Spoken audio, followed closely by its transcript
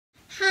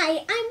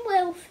Hi, I'm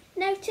Wilf.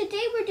 Now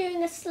today we're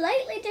doing a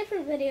slightly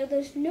different video.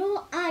 There's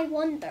no I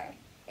wonder.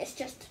 It's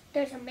just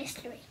there's a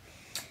mystery.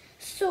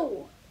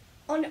 So,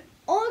 on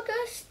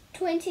August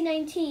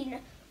 2019,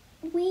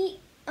 the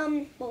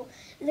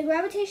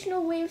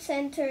gravitational wave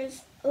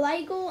centers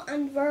LIGO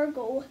and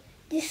Virgo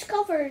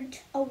discovered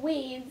a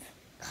wave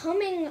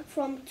coming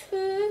from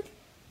two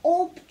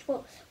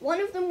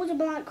one of them was a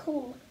black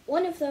hole,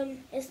 one of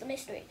them is the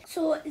mystery.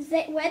 So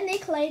when they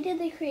collided,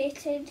 they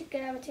created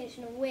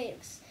gravitational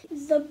waves.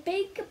 The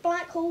big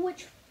black hole,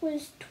 which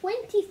was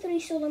 23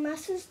 solar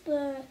masses,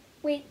 the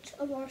weight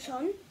of our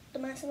sun, the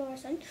mass of our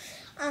sun,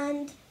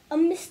 and a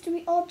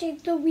mystery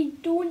object that we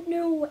don't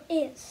know what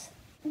is.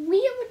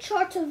 We have a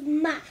chart of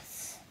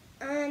mass,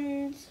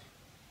 and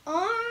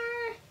our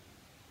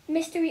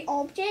mystery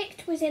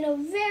object was in a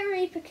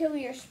very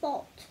peculiar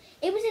spot.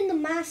 It was in the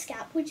mass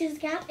gap, which is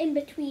the gap in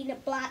between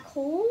black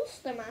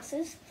holes, their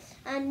masses,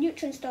 and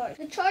neutron stars.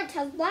 The chart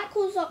has black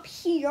holes up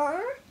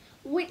here,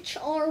 which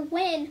are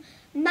when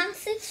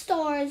massive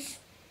stars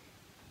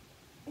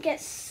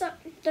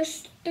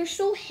they're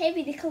so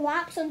heavy they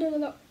collapse under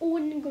their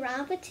own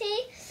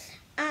gravity,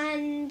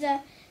 and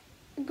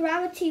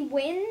gravity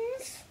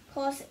wins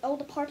because all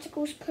the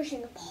particles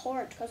pushing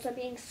apart because they're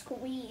being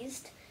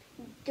squeezed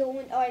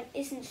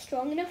isn't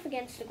strong enough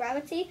against the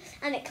gravity,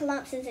 and it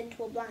collapses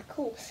into a black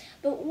hole.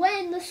 But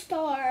when the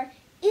star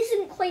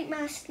isn't quite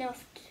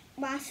massive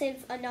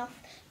enough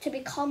to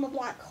become a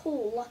black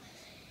hole,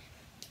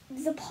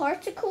 the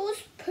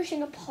particles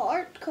pushing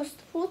apart, because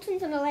the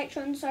protons and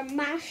electrons are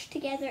mashed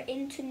together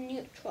into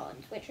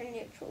neutrons, which are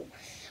neutral,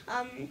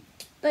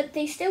 but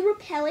they still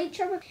repel each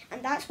other,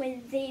 and that's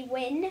when they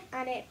win,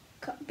 and it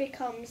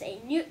becomes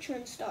a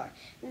neutron star.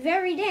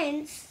 Very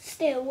dense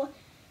still,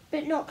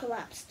 but not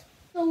collapsed.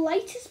 The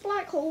lightest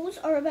black holes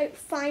are about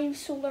 5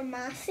 solar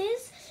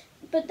masses,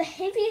 but the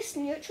heaviest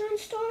neutron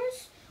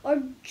stars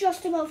are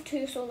just above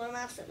 2 solar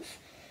masses.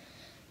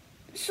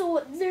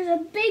 So there's a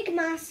big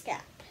mass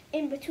gap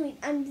in between,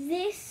 and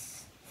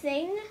this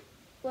thing,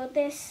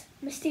 this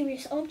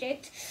mysterious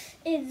object,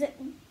 is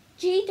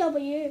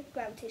GW,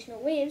 gravitational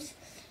waves,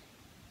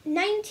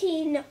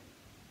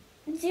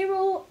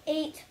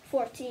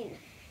 190814.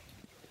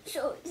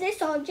 So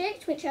this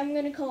object, which I'm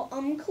going to call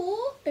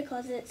UMCO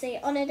because it's a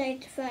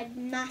Unidentified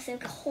Massive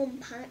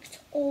Compact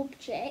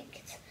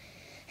Object.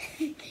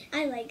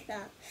 I like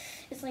that.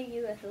 It's like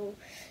UFO.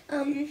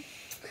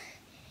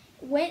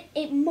 When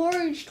it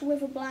merged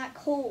with a black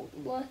hole,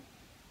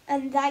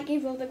 and that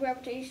gave all the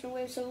gravitational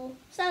waves, so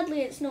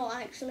sadly it's not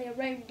actually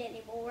around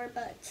anymore,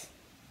 but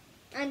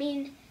I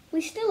mean,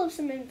 we still have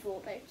some info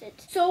about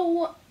it.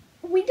 So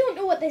we don't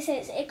know what this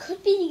is. It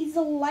could be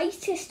the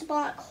lightest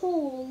black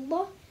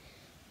hole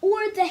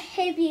or the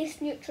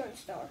heaviest neutron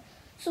star.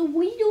 So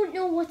we don't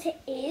know what it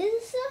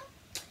is,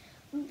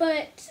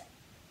 but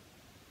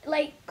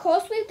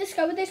cause we've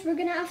discovered this, we're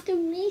gonna have to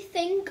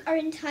rethink our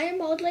entire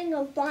modelling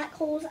of black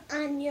holes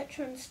and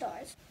neutron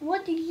stars.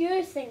 What do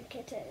you think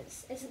it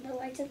is? Is it the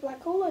lightest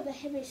black hole or the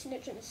heaviest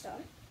neutron star?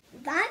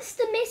 That's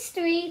the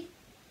mystery.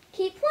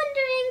 Keep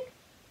wondering.